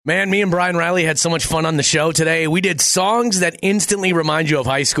Man, me and Bryan Riley had so much fun on the show today. We did songs that instantly remind you of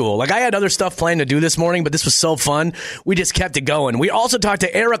high school. Like, I had other stuff planned to do this morning, but this was so fun. We just kept it going. We also talked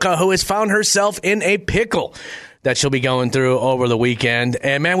to Erica, who has found herself in a pickle that she'll be going through over the weekend.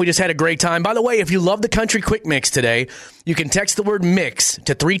 And, man, we just had a great time. By the way, if you love the Country Quick Mix today, you can text the word MIX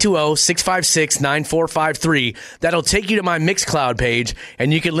to 320-656-9453. That'll take you to my Mixcloud page,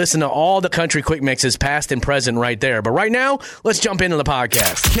 and you can listen to all the Country Quick Mixes, past and present, right there. But right now, let's jump into the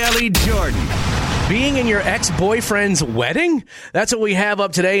podcast. Kelly Jordan. Being in your ex-boyfriend's wedding? That's what we have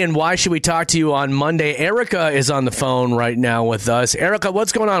up today, and why should we talk to you on Monday? Erica is on the phone right now with us. Erica,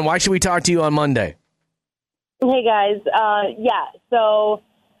 what's going on? Why should we talk to you on Monday? Hey, guys. So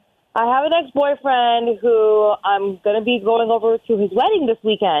I have an ex-boyfriend who I'm going to be going over to his wedding this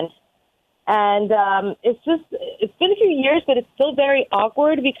weekend. And it's been a few years, but it's still very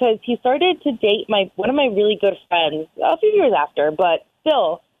awkward because he started to date one of my really good friends a few years after. But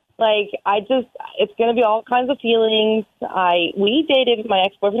still, it's going to be all kinds of feelings. We dated, my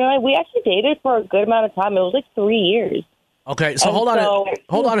ex-boyfriend and I, we actually dated for a good amount of time. It was like 3 years. Okay, so hold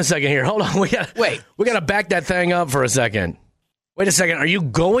on a second here. Hold on. We gotta back that thing up for a second. Wait a second. Are you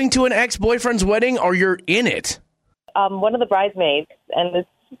going to an ex-boyfriend's wedding, or you're in it? One of the bridesmaids, and it's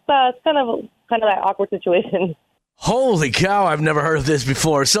kind of that awkward situation. Holy cow! I've never heard of this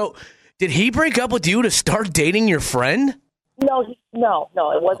before. So, did he break up with you to start dating your friend? No, it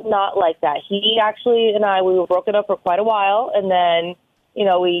was not like that. He actually and we were broken up for quite a while, and then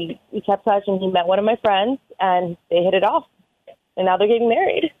we kept touch, and he met one of my friends, and they hit it off. And now they're getting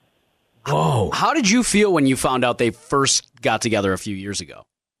married. Whoa. How did you feel when you found out they first got together a few years ago?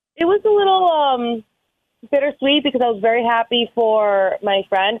 It was a little bittersweet because I was very happy for my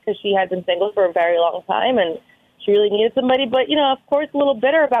friend because she had been single for a very long time and she really needed somebody. But, of course, a little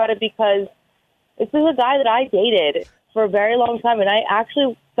bitter about it because this is a guy that I dated for a very long time, and I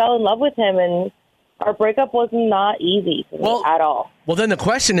actually fell in love with him, and our breakup was not easy for me at all. Well, then the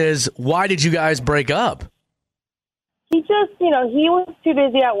question is, why did you guys break up? He just, he was too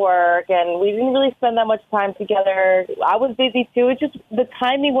busy at work, and we didn't really spend that much time together. I was busy, too. It's just the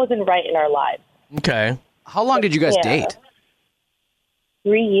timing wasn't right in our lives. Okay. How long did you guys date?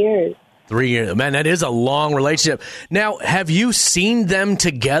 3 years. 3 years. Man, that is a long relationship. Now, have you seen them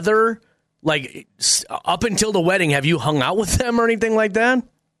together, like, up until the wedding? Have you hung out with them or anything like that?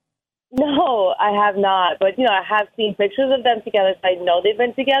 No, I have not. But, I have seen pictures of them together, so I know they've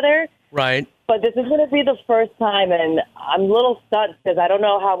been together. Right. But this is going to be the first time, and I'm a little stunned because I don't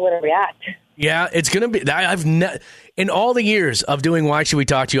know how I'm going to react. Yeah, it's going to be. In all the years of doing Why Should We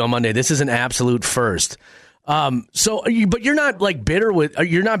Talk to You on Monday, this is an absolute first. But you're not bitter with.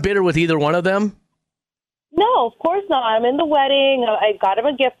 You're not bitter with either one of them. No, of course not. I'm in the wedding. I got him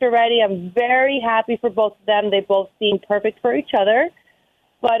a gift already. I'm very happy for both of them. They both seem perfect for each other.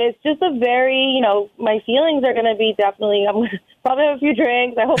 But it's just a very, my feelings are going to be definitely, I'm going to probably have a few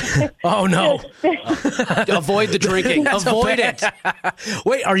drinks. I hope. Oh, no. Avoid the drinking. Avoid it.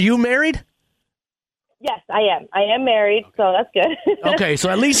 Wait, are you married? Yes, I am. I am married, so that's good. Okay, so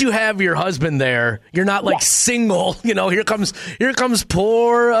at least you have your husband there. You're not single. Here comes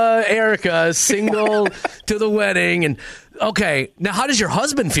poor Erica, single to the wedding. And okay, now how does your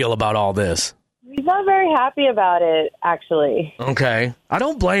husband feel about all this? He's not very happy about it, actually. Okay. I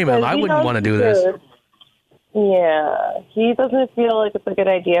don't blame him. I wouldn't want to do this. Yeah. He doesn't feel like it's a good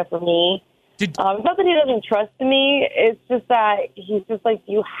idea for me. It's not that he doesn't trust me. It's just that he's just like,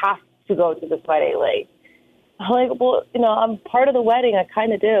 you have to go to this wedding. I'm part of the wedding. I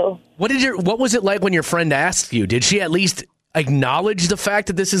kind of do. What was it like when your friend asked you? Did she at least acknowledge the fact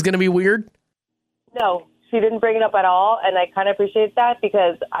that this is going to be weird? No. She didn't bring it up at all, and I kind of appreciate that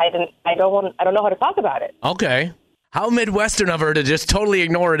because I don't know how to talk about it. Okay. How Midwestern of her to just totally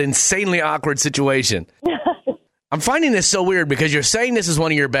ignore an insanely awkward situation. I'm finding this so weird because you're saying this is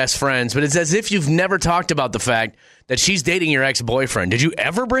one of your best friends, but it's as if you've never talked about the fact that she's dating your ex-boyfriend. Did you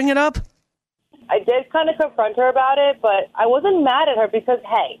ever bring it up? I did kind of confront her about it, but I wasn't mad at her because,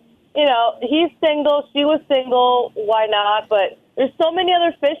 hey, he's single, she was single, why not? But there's so many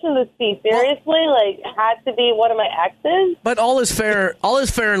other fish in the sea. Seriously, it had to be one of my exes. But all is fair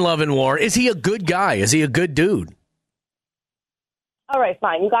in love and war. Is he a good guy? Is he a good dude? All right,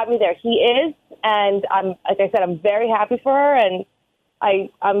 fine. You got me there. He is, and like I said, I'm very happy for her, and I'm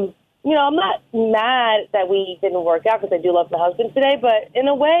not mad that we didn't work out because I do love my husband today. But in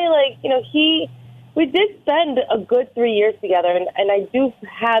a way, we did spend a good 3 years together, and I do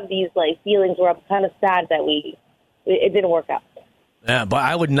have these feelings where I'm kind of sad that it didn't work out. Yeah, but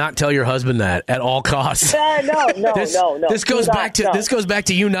I would not tell your husband that at all costs. No. This goes back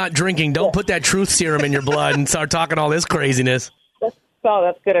to you not drinking. Don't put that truth serum in your blood and start talking all this craziness. So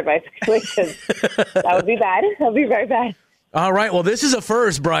that's good advice, actually, because that would be bad. That would be very bad. All right. Well, this is a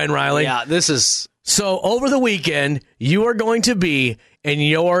first, Brian Riley. Yeah, this is... So over the weekend, you are going to be in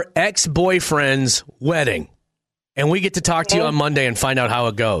your ex-boyfriend's wedding. And we get to talk to you on Monday and find out how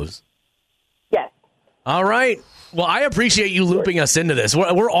it goes. Yes. All right. Well, I appreciate you looping us into this.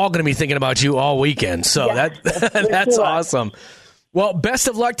 We're all going to be thinking about you all weekend. So that's awesome. Well, best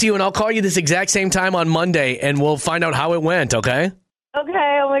of luck to you, and I'll call you this exact same time on Monday, and we'll find out how it went, okay?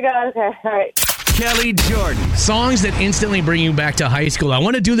 Okay. Oh, my God. Okay. All right. Kelly Jordan. Songs that instantly bring you back to high school. I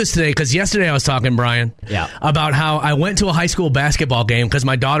want to do this today because yesterday I was talking, Brian, about how I went to a high school basketball game because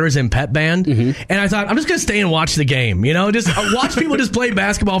my daughter's in pep band, and I thought, I'm just going to stay and watch the game, just watch people just play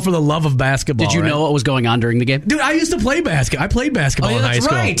basketball for the love of basketball. Did you know what was going on during the game? Dude, I used to play basketball. I played basketball in high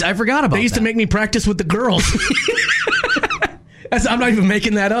school. Right. I forgot about that. They used to make me practice with the girls. I'm not even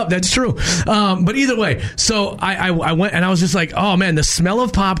making that up. That's true. But either way, so I went and I was just like, oh, man, the smell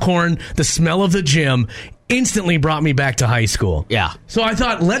of popcorn, the smell of the gym instantly brought me back to high school. Yeah. So I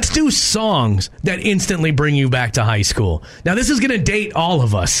thought, let's do songs that instantly bring you back to high school. Now, this is going to date all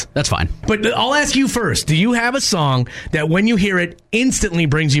of us. That's fine. But I'll ask you first. Do you have a song that when you hear it instantly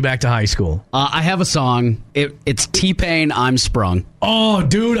brings you back to high school? I have a song. It's T-Pain, I'm Sprung. Oh,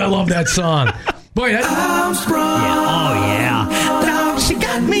 dude, I love that song. Boy, I'm sprung. Yeah. Oh, yeah. Now she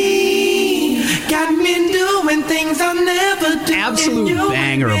got me doing things I'll never do. Absolute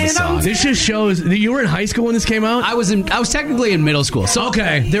banger of a song. This just shows that you were in high school when this came out? I was technically in middle school. So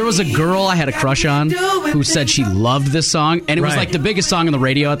okay. There was a girl I had a crush on who said she loved this song, and it was like the biggest song on the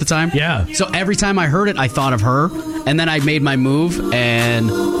radio at the time. Yeah. So every time I heard it, I thought of her, and then I made my move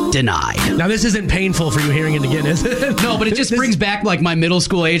and denied. Now this isn't painful for you hearing it again, is it? No, but it just brings back like my middle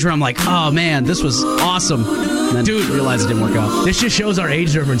school age where I'm like, oh man, this was awesome. And then Dude, realized it didn't work out. This just shows our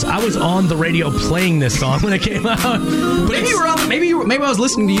age difference. I was on the radio playing this song when it came out. But Maybe you were on, maybe I was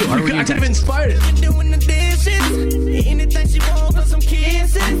listening to you. Or I could have inspired it. Doing the dishes, anything she wants for some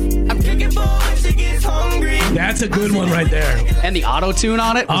kisses. I'm cooking for when she gets hungry. That's a good one right there. And the auto-tune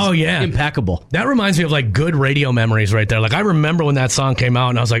on it was impeccable. That reminds me of like good radio memories right there. Like I remember when that song came out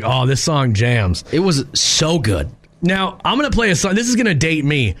and I was like, oh, this song jams. It was so good. Now, I'm going to play a song. This is going to date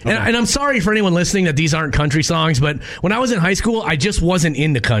me. Okay. And I'm sorry for anyone listening that these aren't country songs, but when I was in high school, I just wasn't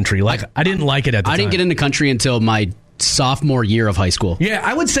into country. Like, I didn't like it at the time. I didn't get into country until my sophomore year of high school. Yeah,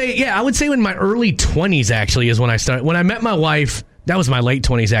 I would say in my early 20s, actually, is when I started. When I met my wife, that was my late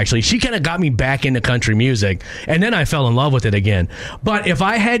 20s, actually. She kind of got me back into country music, and then I fell in love with it again. But if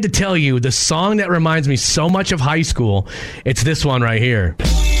I had to tell you the song that reminds me so much of high school, it's this one right here.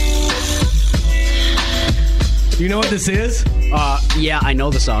 You know what this is? Yeah, I know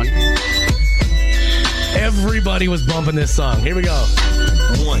the song. Everybody was bumping this song. Here we go.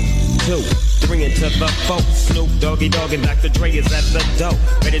 1, 2, 3 into the 4. Snoop Doggy Dogg and Dr. Dre is at the door,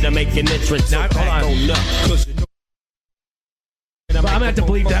 ready to make an entrance. Now, hold on. I'm gonna have to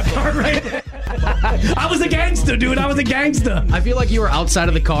bleep that part right there. I was a gangster, dude. I was a gangster. I feel like you were outside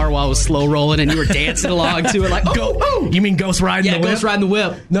of the car while I was slow rolling and you were dancing along to it like, You mean Ghost Riding the Whip? Yeah, Ghost Riding the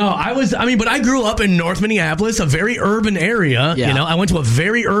Whip. No, but I grew up in North Minneapolis, a very urban area. Yeah. You know, I went to a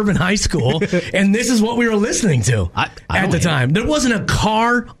very urban high school, and this is what we were listening to at the time. There wasn't a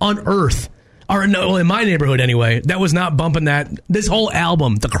car on earth. Or no, in my neighborhood anyway, that was not bumping this whole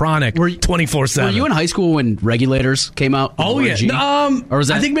album, The Chronic, 24/7. Were you in high school when Regulators came out? Oh yeah, or was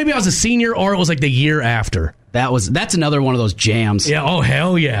that? I think maybe I was a senior, or it was like the year after. That's another one of those jams. Yeah. Oh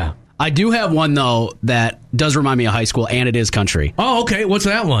hell yeah. I do have one though that does remind me of high school, and it is country. Oh okay, what's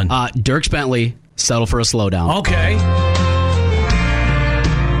that one? Dierks Bentley, Settle for a Slowdown. Okay.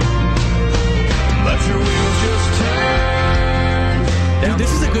 Dude,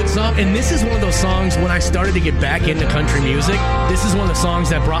 this is a good song, and this is one of those songs when I started to get back into country music. This is one of the songs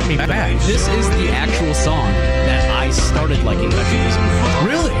that brought me back. This is the actual song that I started liking country music.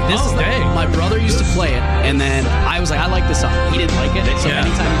 Really? Dang. My brother used to play it, and then I was like, I like this song. He didn't like it, so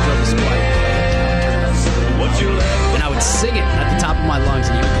anytime he drove to school, and I would sing it at the top of my lungs,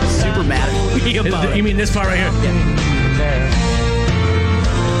 and he would get super mad at me about it. You mean this part right here?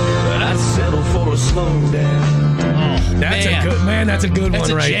 But I'd settle for a slowdown. That's a good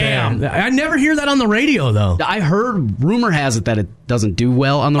one right there. I never hear that on the radio, though. I heard, rumor has it that it doesn't do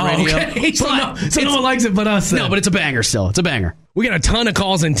well on the radio. Okay. So no one likes it but us. Then. No, but it's a banger still. It's a banger. We got a ton of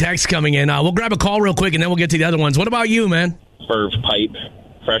calls and texts coming in. We'll grab a call real quick, and then we'll get to the other ones. What about you, man? Verve Pipe,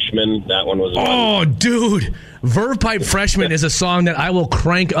 Freshman. That one was dude. Verve Pipe Freshman is a song that I will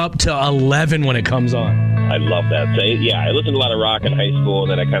crank up to 11 when it comes on. I love that. So, I listened to a lot of rock in high school,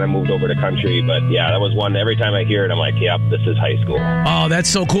 and then I kind of moved over to country. But, that was one. Every time I hear it, I'm like, yep, this is high school. Oh, that's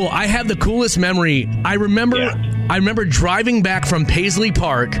so cool. I have the coolest memory. I remember I remember driving back from Paisley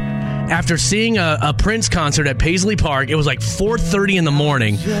Park after seeing a Prince concert at Paisley Park. It was like 4:30 in the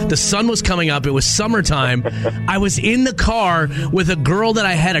morning. The sun was coming up. It was summertime. I was in the car with a girl that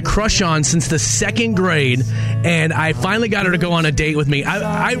I had a crush on since the 2nd grade, and I finally got her to go on a date with me.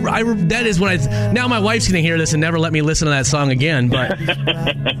 That is when now my wife's going to hear this and never let me listen to that song again. But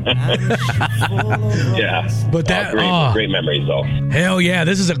Yeah. But that great memories, though. Hell yeah,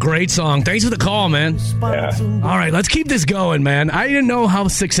 this is a great song. Thanks for the call, man. Yeah. All right, let's keep this going, man. I didn't know how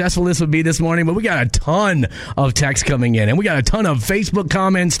successful this would be this morning, but we got a ton of texts coming in, and we got a ton of Facebook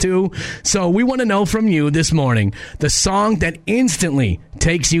comments too. So we want to know from you this morning the song that instantly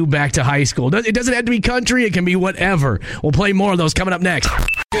takes you back to high school. It doesn't have to be country. It can be whatever. We'll play more of those coming up next.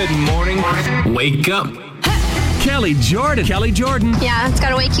 Good morning. Wake up. Kelly Jordan. Yeah, it's got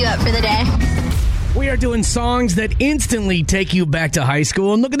to wake you up for the day. We are doing songs that instantly take you back to high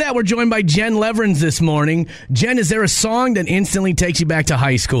school. And look at that. We're joined by Jen Leverins this morning. Jen, is there a song that instantly takes you back to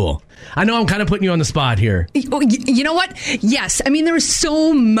high school? I know I'm kind of putting you on the spot here. You know what? Yes. I mean, there was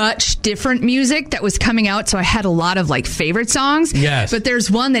so much different music that was coming out, so I had a lot of favorite songs. Yes. But there's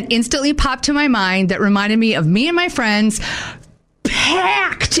one that instantly popped to my mind that reminded me of me and my friends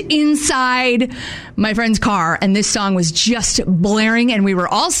packed inside my friend's car, and this song was just blaring, and we were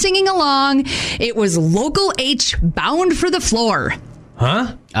all singing along. It was Local H, Bound for the Floor.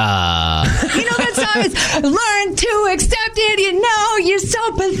 Huh? You know that song is Learn to Accept It. You know you're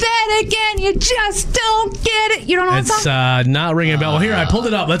so pathetic and you just don't get it. You don't know that song? It's not ringing a bell. Well, here, I pulled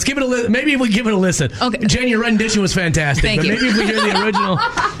it up. Let's give it a listen. Maybe if we give it a listen. Okay. Jen, your rendition was fantastic. Thank you. Maybe if we hear the original,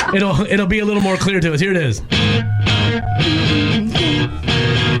 it'll be a little more clear to us. Here it is.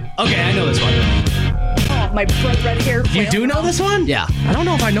 Okay, I know this one. Oh, my blood red hair. You do know this one? Yeah. I don't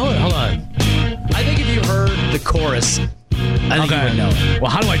know if I know it. Hold on. I think if you heard the chorus, I think you would know it.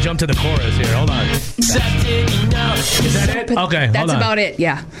 Well, how do I jump to the chorus here? Hold on. Is that it? Okay, hold That's on. about it,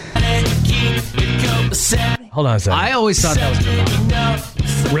 yeah. Hold on a second. I always thought that was Nirvana.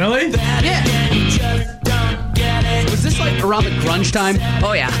 Really? Yeah. Was this around the grunge time?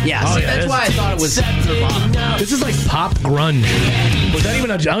 Oh, yeah. Yeah, Oh, see, yeah, that's it why I is. thought it was Nirvana. This is like pop grunge. Was that even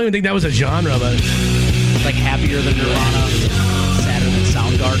I don't even think that was a genre, but Like Happier Than Nirvana, Sadder Than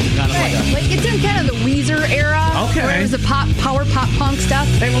Soundgarden, kind of Right. like It's in kind of the Weezer era. Okay. Where it was the power pop punk stuff.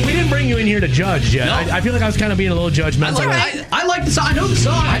 hey, well, we didn't bring you in here to judge yet. No. I feel like I was kind of being a little judgmental. I like the song. I know the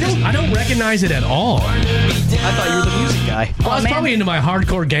song. I don't recognize it at all. I thought you were the music guy. Well, I was man. probably into my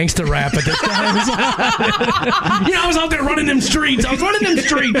hardcore gangster rap at this time. I was out there running them streets.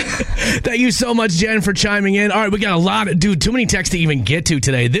 Thank you so much, Jen, for chiming in. All right, we got a lot of, too many texts to even get to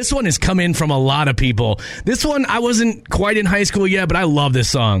today. This one has come in from a lot of people. This one, I wasn't quite in high school yet, but I love this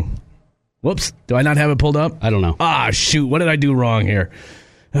song. Whoops. Do I not have it pulled up? I don't know. Ah, shoot. What did I do wrong here?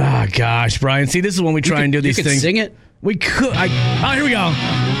 Ah, gosh, Brian. See, this is when we try and do these you things. Sing it. We could. Here we go.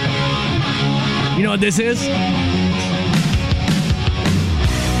 You know what this is?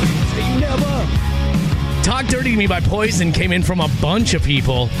 Talk Dirty to Me by Poison came in from a bunch of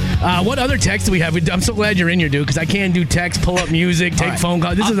people. What other text do we have? I'm so glad you're in here, dude, because I can't do text, pull up music, take phone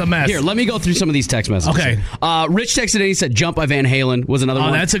calls. This is a mess. Here, let me go through some of these text messages. Okay. Rich texted in. He said Jump by Van Halen was another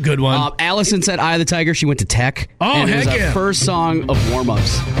one. Oh, that's a good one. Allison said Eye of the Tiger. She went to Tech. Oh, and it was heck our yeah. first song of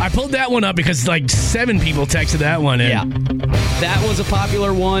warm-ups. I pulled that one up because like 7 people texted that one in. Yeah. That was a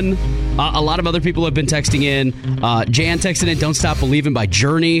popular one. A lot of other people have been texting in. Jan texted in Don't Stop Believing by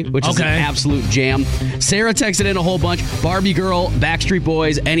Journey, which is an absolute jam. Sarah texted in a whole bunch. Barbie Girl, Backstreet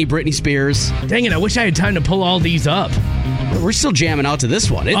Boys, any Britney Spears. Dang it, I wish I had time to pull all these up. We're still jamming out to this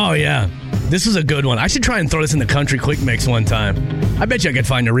one. Oh, yeah. This is a good one. I should try and throw this in the country quick mix one time. I bet you I could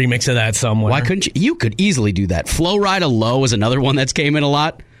find a remix of that somewhere. Why couldn't you? You could easily do that. Flow Rida Low is another one that's came in a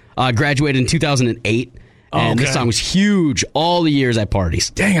lot. Graduated in 2008. And this song was huge all the years at parties.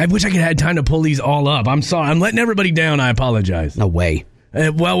 Dang, I wish I could have had time to pull these all up. I'm sorry. I'm letting everybody down. I apologize. No way.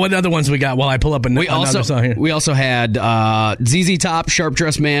 Well, what other ones we got while I pull up another song here? We also had ZZ Top, Sharp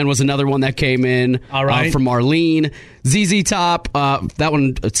Dressed Man was another one that came in. All right. From Marlene. ZZ Top, that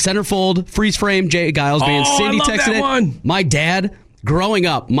one, Centerfold, Freeze Frame, Jay Giles Band. Cindy I love texted that it. one. My dad... Growing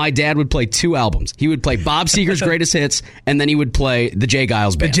up, my dad would play 2 albums. He would play Bob Seger's Greatest Hits, and then he would play the Jay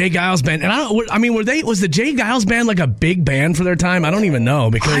Giles Band. The Jay Giles Band. And was the Jay Giles Band like a big band for their time? I don't even know.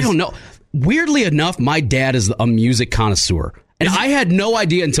 Because I don't know. Weirdly enough, my dad is a music connoisseur. And I had no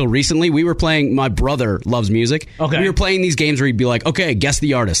idea until recently. We were playing, my brother loves music. Okay. We were playing these games where he'd be like, okay, guess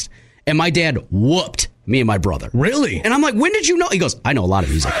the artist. And my dad whooped me and my brother. Really? And I'm like, when did you know? He goes, I know a lot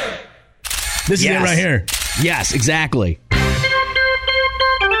of music. This is it right here. Yes, exactly.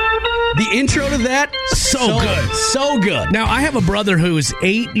 The intro to that, So good. So good. Now, I have a brother who's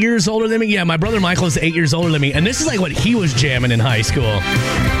 8 years older than me. Yeah, my brother Michael is 8 years older than me, and this is like what he was jamming in high school.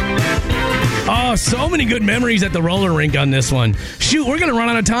 Oh, so many good memories at the roller rink on this one. Shoot, we're going to run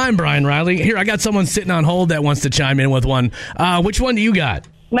out of time, Brian Riley. Here, I got someone sitting on hold that wants to chime in with one. Which one do you got?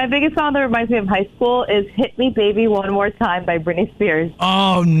 My biggest song that reminds me of high school is Hit Me Baby One More Time by Britney Spears.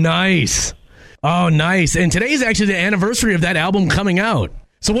 Oh, nice. Oh, nice. And today is actually the anniversary of that album coming out.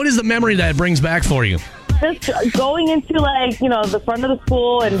 So what is the memory that it brings back for you? Just going into, like, you know, the front of the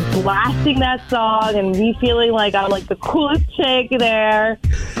school and blasting that song and me feeling like I'm, like, the coolest chick there.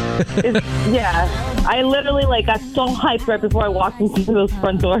 Yeah. I literally, like, got so hyped right before I walked into those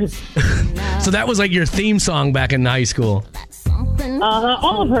front doors. So that was, like, your theme song back in high school.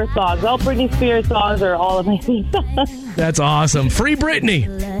 All of her songs. All Britney Spears songs are all of my theme songs. That's awesome. Free Britney.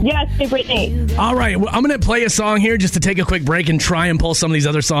 Yes, hey, Britney. All right, well, I'm going to play a song here just to take a quick break and try and pull some of these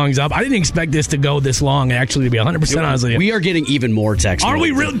other songs up. I didn't expect this to go this long, actually, to be 100% honest with you. We are getting even more text. Are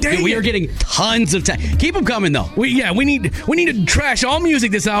we real? Dang, we are getting tons of text. Keep them coming, though. We need to trash all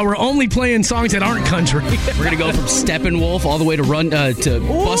music this hour. We're only playing songs that aren't country. We're going to go from Steppenwolf all the way to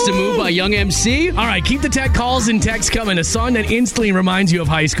Bust a Move by Young MC. All right, keep the tech calls and texts coming. A song that instantly reminds you of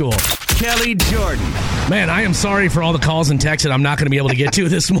high school. Kelly Jordan. Man, I am sorry for all the calls and texts that I'm not going to be able to get to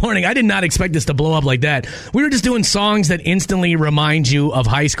this morning. I did not expect this to blow up like that. We were just doing songs that instantly remind you of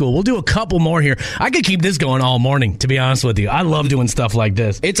high school. We'll do a couple more here. I could keep this going all morning, to be honest with you. I love doing stuff like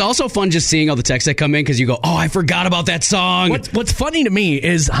this. It's also fun just seeing all the texts that come in because you go, oh, I forgot about that song. What's funny to me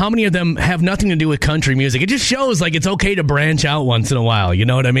is how many of them have nothing to do with country music. It just shows like it's okay to branch out once in a while. You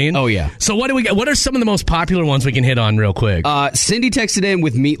know what I mean? Oh, yeah. So what do we got? What are some of the most popular ones we can hit on real quick? Cindy texted in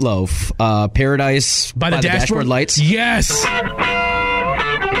with Meatloaf, Paradise by the Dashboard Lights. Yes.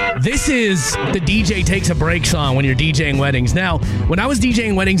 This is the DJ Takes a Break song when you're DJing weddings. Now, when I was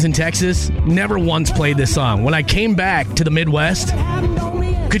DJing weddings in Texas, never once played this song. When I came back to the Midwest,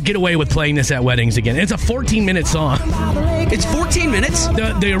 could get away with playing this at weddings again. It's a 14-minute song. It's 14 minutes?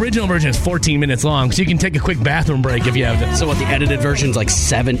 The original version is 14 minutes long, so you can take a quick bathroom break if you have to. So what, the edited version's like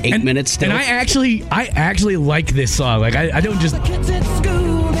 7-8 minutes still? And I actually like this song. Like I don't just...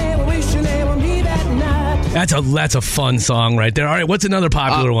 That's a fun song right there. All right, what's another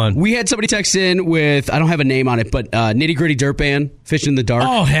popular one? We had somebody text in with, I don't have a name on it, but Nitty Gritty Dirt Band, Fish in the Dark.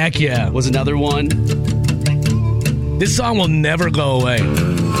 Oh, heck yeah. Was another one. This song will never go away.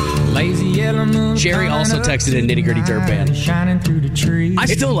 Jerry also texted in Nitty Gritty Dirt Band. I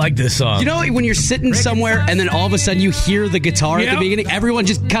still like this song. You know, when you're sitting somewhere and then all of a sudden you hear the guitar at the beginning, everyone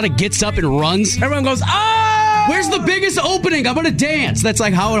just kind of gets up and runs. Everyone goes, ah! Where's the biggest opening? I'm going to dance. That's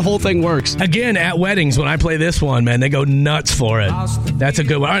like how the whole thing works. Again, at weddings, when I play this one, man, they go nuts for it. That's a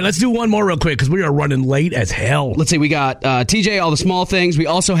good one. All right, let's do one more real quick because we are running late as hell. Let's see. We got TJ, All the Small Things. We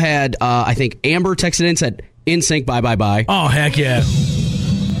also had, I think, Amber texted in, said, In Sync, Bye, Bye, Bye. Oh, heck yeah.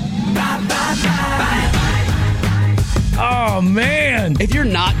 Oh, man. If you're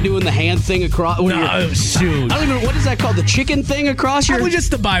not doing the hand thing across... shoot. I don't even know, what is that called? The chicken thing across your... Probably just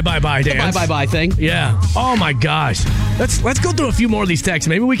the bye-bye-bye dance. The bye-bye-bye thing. Yeah. Oh, my gosh. Let's go through a few more of these texts.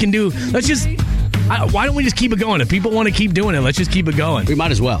 Maybe we can do... why don't we just keep it going? If people want to keep doing it, let's just keep it going. We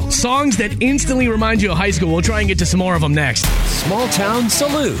might as well. Songs that instantly remind you of high school. We'll try and get to some more of them next. Small Town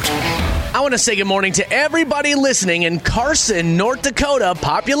Salute. I want to say good morning to everybody listening in Carson, North Dakota,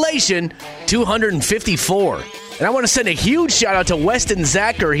 population 254. And I want to send a huge shout out to Weston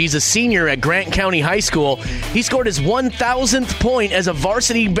Zacher. He's a senior at Grant County High School. He scored his 1,000th point as a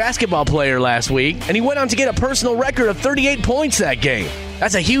varsity basketball player last week, and he went on to get a personal record of 38 points that game.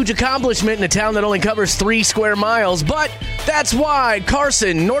 That's a huge accomplishment in a town that only covers 3 square miles, but that's why,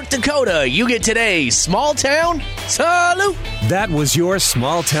 Carson, North Dakota, you get today's Small Town Salute. That was your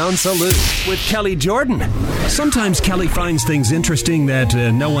Small Town Salute with Kelly Jordan. Sometimes Kelly finds things interesting that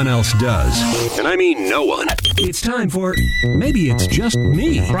no one else does. And I mean no one. It's time for Maybe It's Just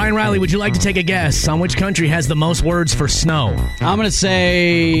Me. Brian Riley, would you like to take a guess on which country has the most words for snow? I'm going to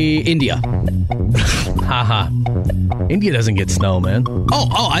say India. Haha. India doesn't get snow, man.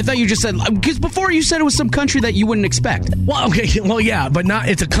 Oh, I thought you just said, because before you said it was some country that you wouldn't expect. Well, okay, well, yeah, but not.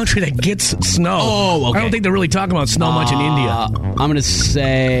 It's a country that gets snow. Oh, okay. I don't think they're really talking about snow much in India. I'm going to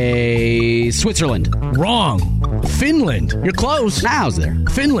say Switzerland. Wrong. Finland. You're close. I was there.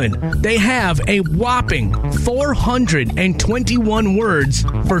 Finland. They have a whopping 421 words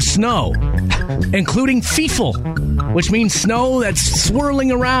for snow, including fifel, which means snow that's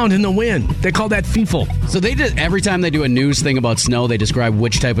swirling around in the wind. They call that fifel. So they did, every time they do a news thing about snow, they describe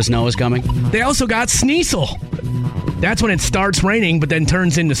which type of snow is coming? They also got sneasel. That's when it starts raining, but then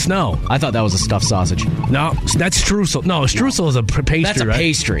turns into snow. I thought that was a stuffed sausage. No, that's streusel. No, streusel is a pastry, That's a right?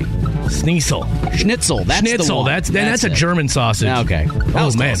 pastry. Schnitzel. Schnitzel. That's Schnitzel. the one. That's a German sausage. Okay.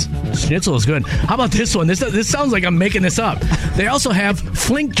 Oh, man. Schnitzel is good. How about this one? This sounds like I'm making this up. They also have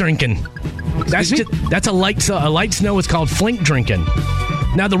flink drinking. That's a light snow is called flink drinking.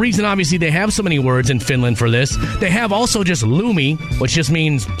 Now, the reason, obviously, they have so many words in Finland for this, they have also just lumi, which just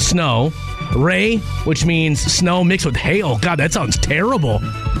means snow, ray, which means snow mixed with hail. God, that sounds terrible.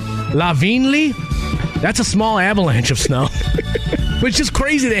 Lavinli, that's a small avalanche of snow. But it's just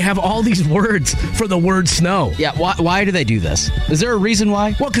crazy they have all these words for the word snow. Yeah, why do they do this? Is there a reason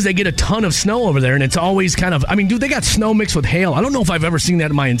why? Well, because they get a ton of snow over there, and it's always kind of... I mean, dude, they got snow mixed with hail. I don't know if I've ever seen that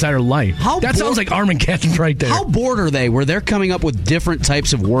in my entire life. That sounds like Armageddon right there. How bored are they where they're coming up with different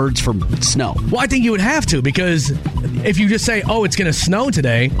types of words for snow? Well, I think you would have to, because if you just say, oh, it's going to snow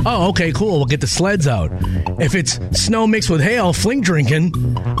today, oh, okay, cool, we'll get the sleds out. If it's snow mixed with hail, flink drinking,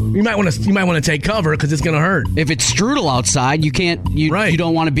 you might want to take cover because it's going to hurt. If it's strudel outside, you can't... You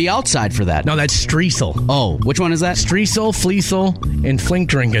don't want to be outside for that. No, that's streusel. Oh, which one is that? Streusel, fleecel, and flink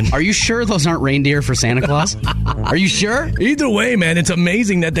drinking. Are you sure those aren't reindeer for Santa Claus? Are you sure? Either way, man, it's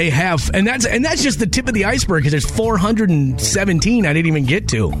amazing that they have, and that's just the tip of the iceberg because there's 417 I didn't even get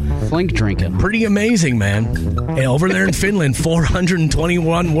to. Flink drinking. Pretty amazing, man. And over there in Finland,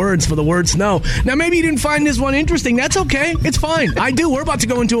 421 words for the word snow. Now, maybe you didn't find this one interesting. That's okay. It's fine. I do. We're about to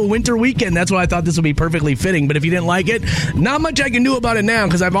go into a winter weekend. That's why I thought this would be perfectly fitting. But if you didn't like it, not much I can do about it now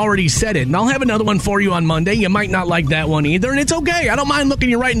because I've already said it. And I'll have another one for you on Monday. You might not like that one either, and it's okay. I don't mind looking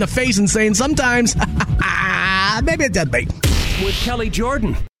you right in the face and saying sometimes, maybe it's that bait. With Kelly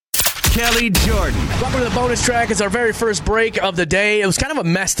Jordan. Kelly Jordan. Welcome to the bonus track. It's our very first break of the day. It was kind of a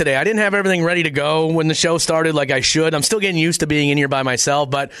mess today. I didn't have everything ready to go when the show started like I should. I'm still getting used to being in here by myself,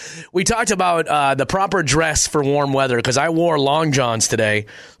 but we talked about the proper dress for warm weather because I wore long johns today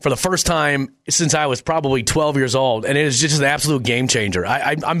for the first time since I was probably 12 years old, and it is just an absolute game changer.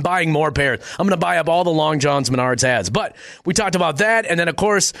 I'm buying more pairs. I'm going to buy up all the long johns Menards has. But we talked about that, and then, of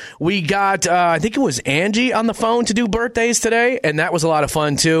course, we got, I think it was Angie on the phone to do birthdays today, and that was a lot of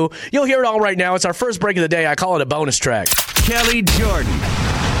fun, too. You'll hear it all right now. It's our first break of the day. I call it a bonus track. Kelly Jordan.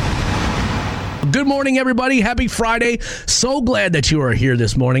 Good morning, everybody. Happy Friday. So glad that you are here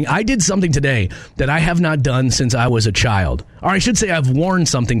this morning. I did something today that I have not done since I was a child. Or I should say I've worn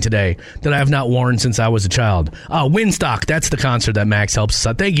something today that I have not worn since I was a child. Windstock. That's the concert that Max helps us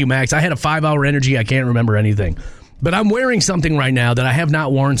out. Thank you, Max. I had a 5-hour energy. I can't remember anything. But I'm wearing something right now that I have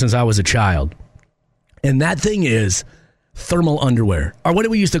not worn since I was a child. And that thing is thermal underwear, or what do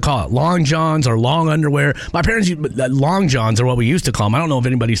we used to call it? Long johns or long underwear. My parents long johns are what we used to call them. I don't know if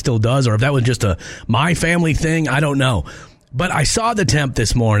anybody still does or if that was just my family thing. I don't know. But I saw the temp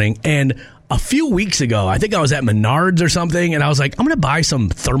this morning, and a few weeks ago, I think I was at Menards or something, and I was like, I'm going to buy some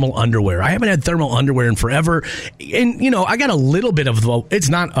thermal underwear. I haven't had thermal underwear in forever. And, I got a little bit of it's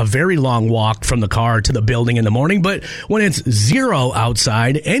not a very long walk from the car to the building in the morning, but when it's 0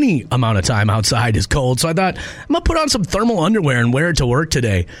 outside, any amount of time outside is cold. So I thought, I'm going to put on some thermal underwear and wear it to work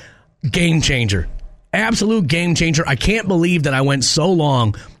today. Game changer. Absolute game changer. I can't believe that I went so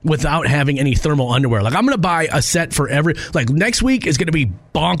long without having any thermal underwear. Like, I'm going to buy a set for next week is going to be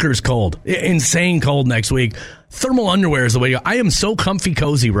bonkers cold. Insane cold next week. Thermal underwear is the way to go. I am so comfy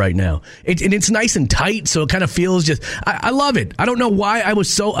cozy right now. And it's nice and tight, so it kind of feels I love it. I don't know why I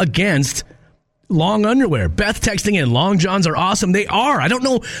was so against long underwear. Beth texting in, long johns are awesome. They are. I don't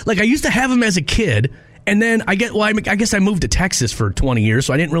know. Like, I used to have them as a kid, and then I guess I moved to Texas for 20 years,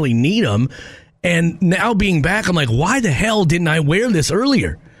 so I didn't really need them. And now being back, I'm like, why the hell didn't I wear this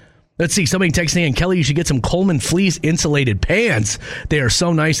earlier? Let's see. Somebody texting in, Kelly, you should get some Coleman fleece insulated pants. They are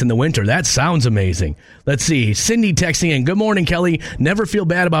so nice in the winter. That sounds amazing. Let's see. Cindy texting in, good morning, Kelly. Never feel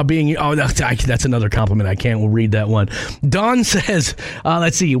bad about being... Oh, that's another compliment. I can't read that one. Dawn says,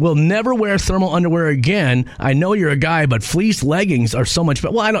 let's see. We'll never wear thermal underwear again. I know you're a guy, but fleece leggings are so much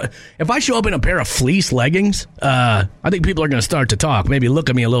better. Well, if I show up in a pair of fleece leggings, I think people are going to start to talk. Maybe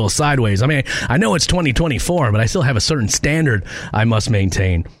look at me a little sideways. I mean, I know it's 2024, but I still have a certain standard I must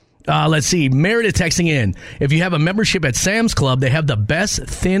maintain. Let's see. Meredith texting in. If you have a membership at Sam's Club, they have the best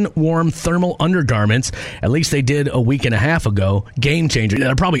thin, warm thermal undergarments. At least they did a week and a half ago. Game changer.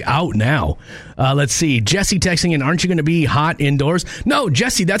 They're probably out now. Let's see. Jesse texting in. Aren't you going to be hot indoors? No,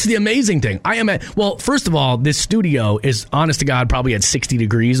 Jesse, that's the amazing thing. Well, first of all, this studio is, honest to God, probably at 60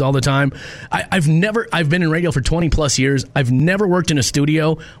 degrees all the time. I've been in radio for 20 plus years. I've never worked in a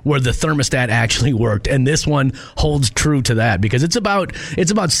studio where the thermostat actually worked. And this one holds true to that because it's about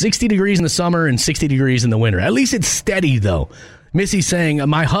 60 degrees in the summer and 60 degrees in the winter. At least it's steady, though. Missy saying,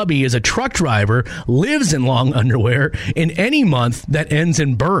 my hubby is a truck driver, lives in long underwear in any month that ends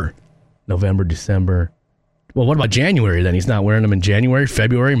in burr. November, December. Well, what about January then? He's not wearing them in January,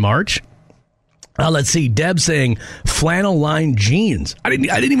 February, March? Let's see. Deb saying flannel lined jeans. I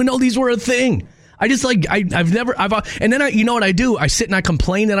didn't even know these were a thing. I just and then you know what I do? I sit and I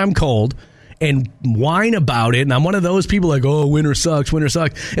complain that I'm cold and whine about it. And I'm one of those people like, oh, winter sucks.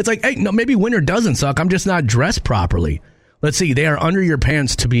 It's like, hey, no, maybe winter doesn't suck. I'm just not dressed properly. Let's see. They are under your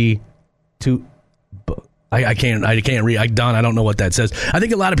pants I can't read. Don, I don't know what that says. I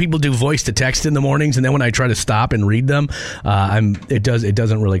think a lot of people do voice to text in the mornings, and then when I try to stop and read them, it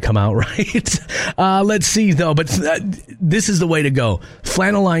doesn't really come out right. Let's see though, but this is the way to go.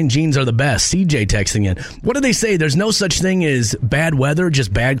 Flannel line jeans are the best. CJ texting in. What do they say? There's no such thing as bad weather,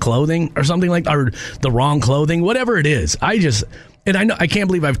 just bad clothing or something or the wrong clothing, whatever it is. And I can't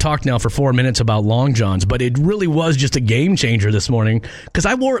believe I've talked now for 4 minutes about long johns, but it really was just a game changer this morning because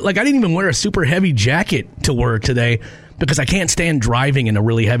I didn't even wear a super heavy jacket to work today because I can't stand driving in a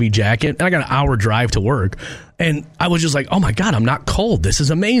really heavy jacket. And I got an hour drive to work. And I was just like, oh my God, I'm not cold. This is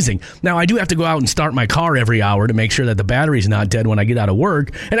amazing. Now, I do have to go out and start my car every hour to make sure that the battery's not dead when I get out of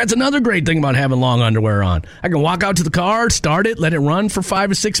work. And that's another great thing about having long underwear on. I can walk out to the car, start it, let it run for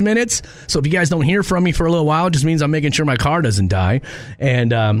 5 or 6 minutes. So if you guys don't hear from me for a little while, it just means I'm making sure my car doesn't die.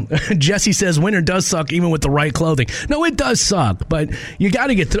 And Jesse says winter does suck even with the right clothing. No, it does suck, but you got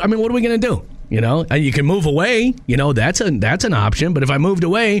to get through. I mean, what are we going to do? You know, you can move away. You know, that's an option. But if I moved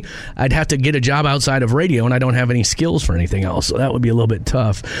away, I'd have to get a job outside of radio, and I don't have any skills for anything else. So that would be a little bit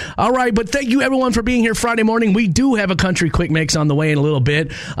tough. All right, but thank you, everyone, for being here Friday morning. We do have a country quick mix on the way in a little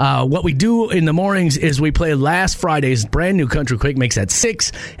bit. What we do in the mornings is we play last Friday's brand new country quick mix at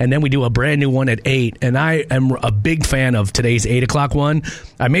 6, and then we do a brand new one at 8. And I am a big fan of today's 8 o'clock one.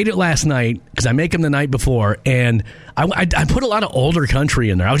 I made it last night because I make them the night before, and I put a lot of older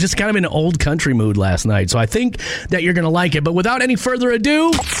country in there. I was just kind of in an old country mood last night, so I think that you're going to like it. But without any further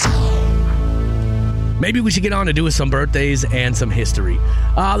ado, maybe we should get on to do with some birthdays and some history.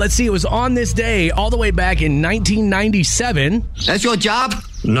 Let's see. It was on this day all the way back in 1997. That's your job?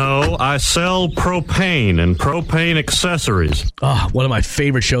 No, I sell propane and propane accessories. Oh, one of my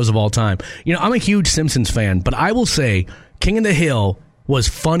favorite shows of all time. You know, I'm a huge Simpsons fan, but I will say King of the Hill was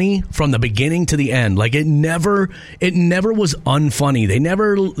funny from the beginning to the end. Like it never was unfunny. They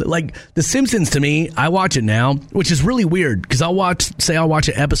never, like The Simpsons to me, I watch it now, which is really weird because I'll watch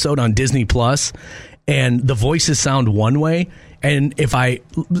an episode on Disney Plus and the voices sound one way. And if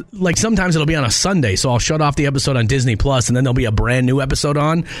sometimes it'll be on a Sunday, so I'll shut off the episode on Disney Plus and then there'll be a brand new episode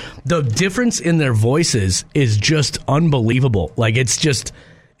on. The difference in their voices is just unbelievable. Like it's just,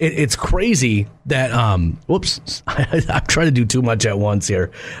 it's crazy that, whoops, I'm trying to do too much at once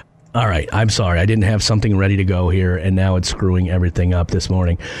here. All right, I'm sorry. I didn't have something ready to go here, and now it's screwing everything up this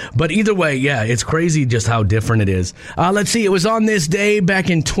morning. But either way, yeah, it's crazy just how different it is. Let's see. It was on this day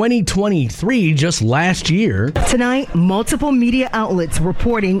back in 2023, just last year. Tonight, multiple media outlets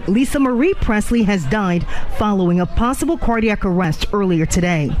reporting Lisa Marie Presley has died following a possible cardiac arrest earlier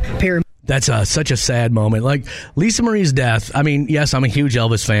today. That's such a sad moment. Like Lisa Marie's death. I mean, yes, I'm a huge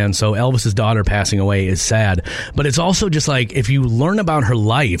Elvis fan, so Elvis's daughter passing away is sad. But it's also just like if you learn about her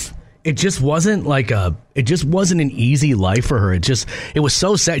life, it just wasn't an easy life for her. It was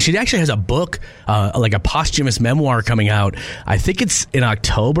so sad. She actually has a book, like a posthumous memoir coming out. I think it's in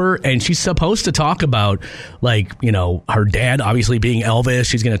October, and she's supposed to talk about, like, you know, her dad obviously being Elvis.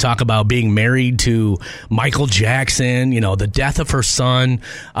 She's going to talk about being married to Michael Jackson, you know, the death of her son.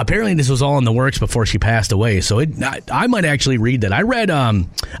 Apparently this was all in the works before she passed away. So I might actually read that. I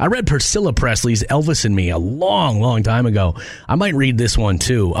read Priscilla Presley's Elvis and Me a long, long time ago. I might read this one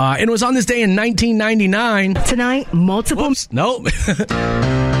too. And it was on this day in 1999. Tonight, multiple... Whoops, nope.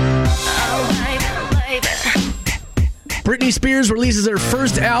 Britney Spears releases her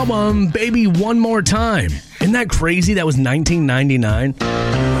first album, Baby One More Time. Isn't that crazy? That was 1999.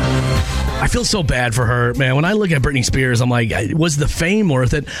 I feel so bad for her, man. When I look at Britney Spears, I'm like, was the fame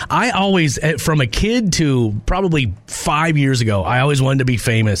worth it? I always, from a kid to probably 5 years ago, I always wanted to be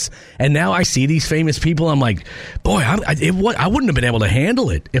famous. And now I see these famous people, I'm like, boy, I wouldn't have been able to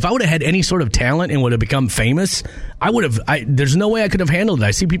handle it. If I would have had any sort of talent and would have become famous, there's no way I could have handled it.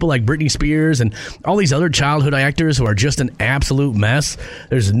 I see people like Britney Spears and all these other childhood actors who are just an absolute mess.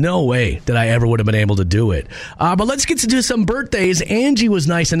 There's no way that I ever would have been able to do it. But let's get to do some birthdays. Angie was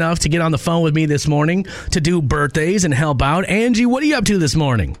nice enough to get on the phone with me this morning to do birthdays and help out. Angie, what are you up to this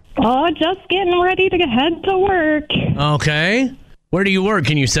morning? Oh, just getting ready to head to work. Okay. Where do you work?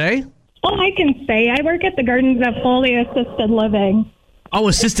 Can you say? Oh, I can say. I work at the Gardens of Foley Assisted Living. Oh,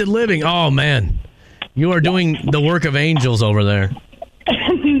 assisted living. Oh, man. You are doing the work of angels over there.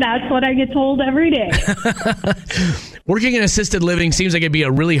 That's what I get told every day. Working in assisted living seems like it'd be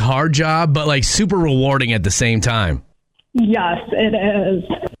a really hard job, but like super rewarding at the same time. Yes, it is.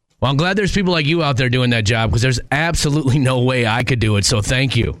 Well, I'm glad there's people like you out there doing that job because there's absolutely no way I could do it, so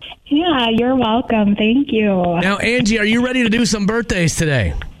thank you. Yeah, you're welcome. Thank you. Now, Angie, are you ready to do some birthdays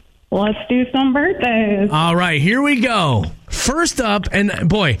today? Let's do some birthdays. All right, here we go. First up, and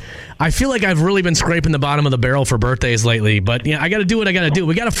boy, I feel like I've really been scraping the bottom of the barrel for birthdays lately, but I got to do what I got to do.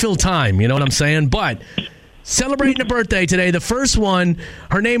 We got to fill time, you know what I'm saying? But celebrating a birthday today, the first one,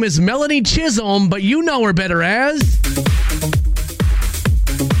 her name is Melanie Chisholm, but you know her better as...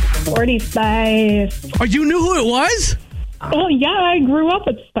 40 Spice. Oh, you knew who it was? Oh, yeah, I grew up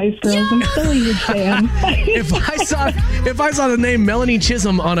with Spice Girls. I'm still a huge fan. If I saw the name Melanie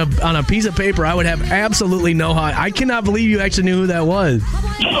Chisholm on a piece of paper, I would have absolutely no heart. I cannot believe you actually knew who that was.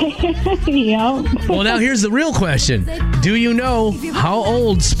 Yep. Well, now here's the real question. Do you know how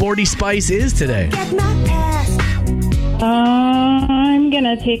old Sporty Spice is today? I'm going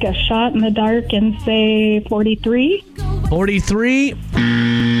to take a shot in the dark and say 43. 43?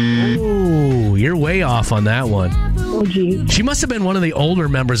 Ooh, you're way off on that one. Oh, geez. She must have been one of the older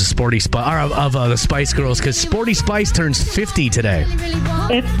members of Sporty Spice, of the Spice Girls, because Sporty Spice turns 50 today.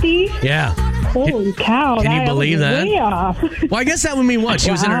 50? Yeah. Holy cow! Can you believe that? Way off. Well, I guess that would mean what?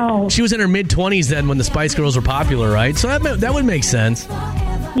 She was in her mid-20s then when the Spice Girls were popular, right? So that would make sense.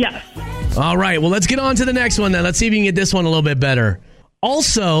 Yes. All right. Well, let's get on to the next one then. Let's see if you can get this one a little bit better.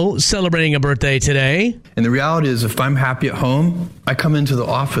 Also celebrating a birthday today. And the reality is, if I'm happy at home, I come into the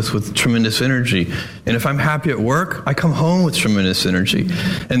office with tremendous energy. And if I'm happy at work, I come home with tremendous energy.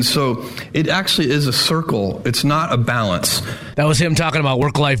 And so it actually is a circle. It's not a balance. That was him talking about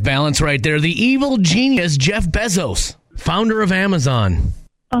work-life balance right there. The evil genius, Jeff Bezos, founder of Amazon.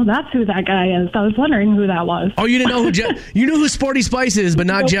 Oh, that's who that guy is. I was wondering who that was. Oh, you didn't know who you knew who Sporty Spice is, but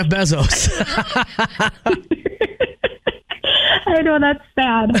not Jeff Bezos. I know, that's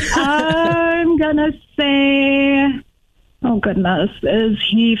sad. I'm going to say, oh, goodness, is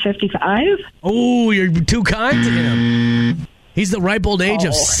he 55? Oh, you're too kind to him. He's the ripe old age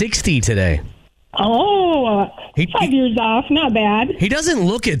of 60 today. Oh, 5 years off. Not bad. He doesn't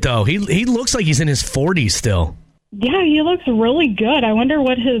look it, though. He looks like he's in his 40s still. Yeah, he looks really good. I wonder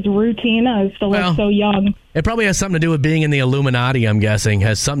what his routine is to look so young. It probably has something to do with being in the Illuminati, I'm guessing.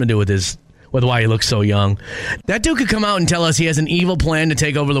 Has something to do with why he looks so young. That dude could come out and tell us he has an evil plan to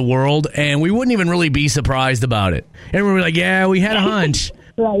take over the world, and we wouldn't even really be surprised about it. Everyone would be like, yeah, we had a hunch.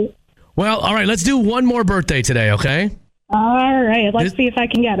 Right. Well, all right, let's do one more birthday today, okay? All right, let's see if I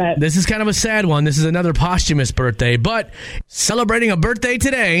can get it. This is kind of a sad one. This is another posthumous birthday, but celebrating a birthday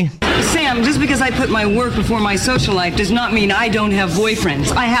today. Sam, just because I put my work before my social life does not mean I don't have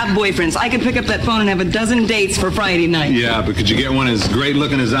boyfriends. I have boyfriends. I can pick up that phone and have a dozen dates for Friday night. Yeah, but could you get one as great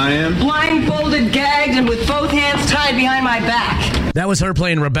looking as I am? Blindfolded, gagged, and with both hands tied behind my back. That was her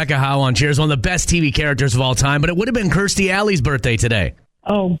playing Rebecca Howe on Cheers, one of the best TV characters of all time, but it would have been Kirstie Alley's birthday today.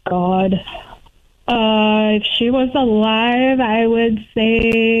 Oh, God. If she was alive, I would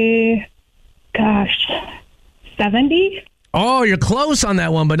say, 70? Oh, you're close on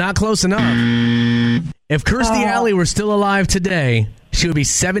that one, but not close enough. If Kirstie Alley were still alive today, she would be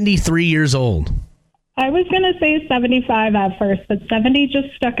 73 years old. I was going to say 75 at first, but 70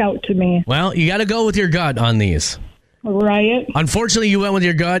 just stuck out to me. Well, you got to go with your gut on these. Right. Unfortunately, you went with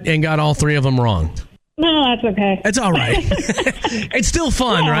your gut and got all three of them wrong. No, that's okay. It's all right. It's still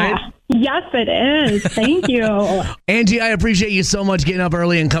fun, right? Yes, it is. Thank you. Angie, I appreciate you so much getting up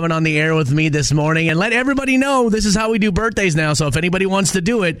early and coming on the air with me this morning. And let everybody know this is how we do birthdays now. So if anybody wants to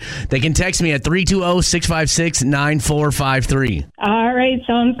do it, they can text me at 320-656-9453. All right.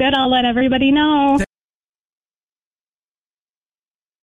 Sounds good. I'll let everybody know.